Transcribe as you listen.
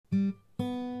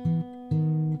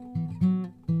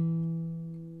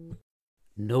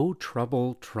No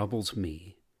trouble troubles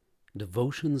me.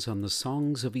 Devotions on the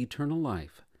songs of eternal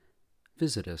life.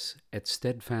 Visit us at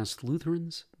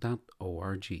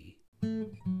steadfastlutherans.org.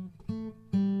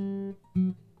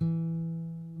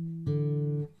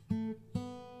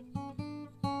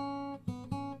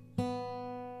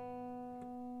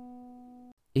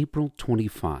 April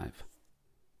 25.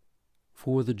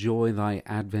 For the joy thy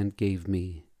advent gave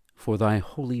me, for thy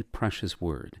holy precious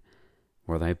word,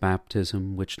 for thy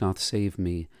baptism which doth save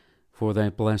me, for thy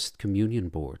blessed communion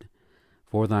board,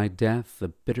 for thy death the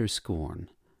bitter scorn,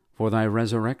 for thy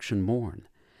resurrection morn,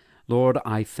 Lord,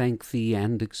 I thank thee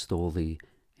and extol thee,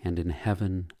 and in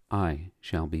heaven I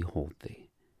shall behold thee.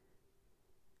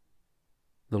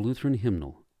 The Lutheran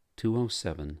Hymnal,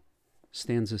 207,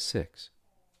 stanza 6.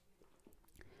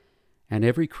 And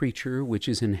every creature which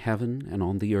is in heaven and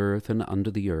on the earth and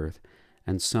under the earth,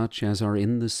 and such as are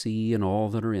in the sea and all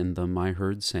that are in them, I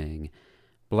heard saying,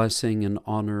 Blessing and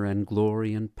honor and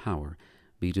glory and power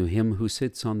be to him who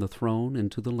sits on the throne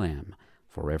and to the Lamb,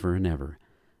 forever and ever.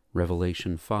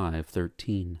 Revelation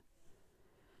 5:13.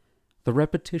 The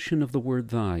repetition of the word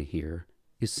thy here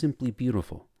is simply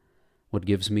beautiful. What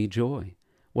gives me joy?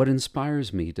 What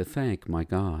inspires me to thank my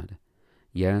God?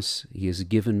 Yes, he has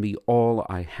given me all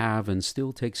I have and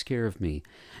still takes care of me.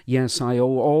 Yes, I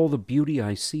owe all the beauty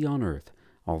I see on earth,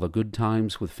 all the good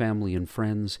times with family and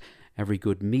friends, every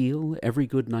good meal, every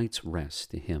good night's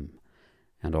rest to him.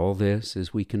 And all this,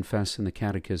 as we confess in the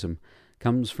Catechism,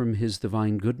 comes from his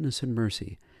divine goodness and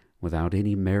mercy, without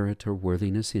any merit or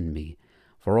worthiness in me,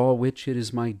 for all which it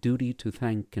is my duty to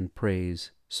thank and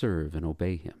praise, serve and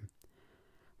obey him.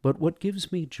 But what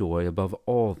gives me joy above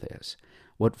all this,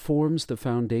 what forms the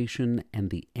foundation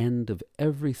and the end of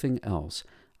everything else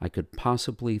I could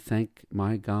possibly thank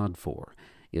my God for,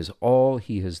 is all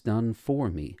he has done for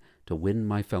me to win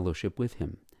my fellowship with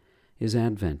him, his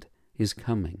advent, his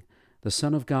coming, the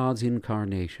Son of God's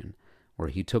incarnation, where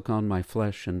he took on my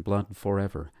flesh and blood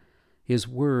forever, his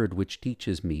word which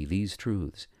teaches me these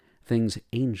truths, things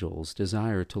angels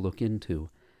desire to look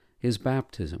into, his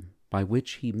baptism, by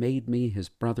which he made me his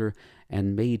brother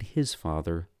and made his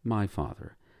Father my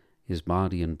Father, his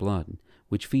body and blood,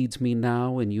 which feeds me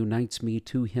now and unites me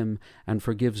to him and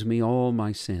forgives me all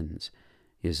my sins,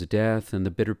 his death and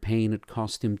the bitter pain it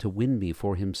cost him to win me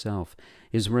for himself,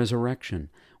 his resurrection,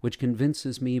 which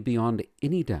convinces me beyond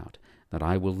any doubt that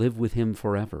I will live with him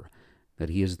forever, that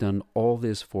he has done all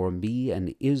this for me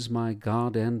and is my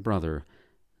God and brother.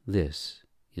 This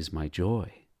is my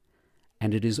joy,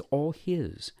 and it is all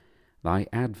his. Thy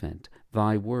advent,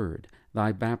 thy word,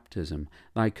 thy baptism,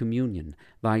 thy communion,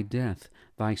 thy death,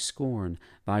 thy scorn,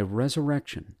 thy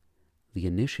resurrection, the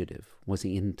initiative was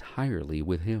entirely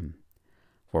with him.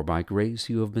 For by grace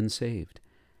you have been saved,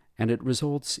 and it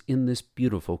results in this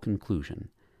beautiful conclusion,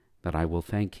 that I will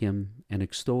thank him and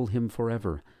extol him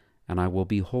forever, and I will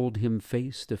behold him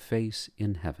face to face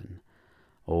in heaven.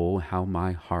 Oh, how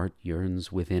my heart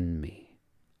yearns within me.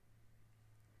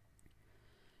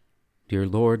 Dear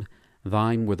Lord,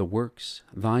 thine were the works,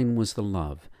 thine was the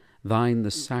love, thine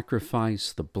the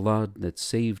sacrifice, the blood that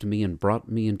saved me and brought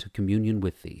me into communion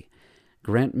with thee.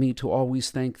 Grant me to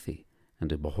always thank thee, and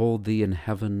to behold thee in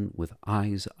heaven with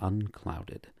eyes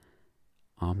unclouded.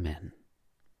 Amen.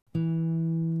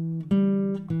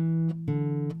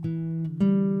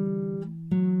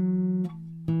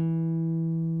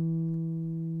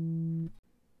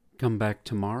 Come back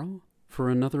tomorrow for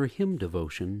another hymn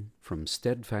devotion from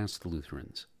Steadfast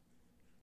Lutherans.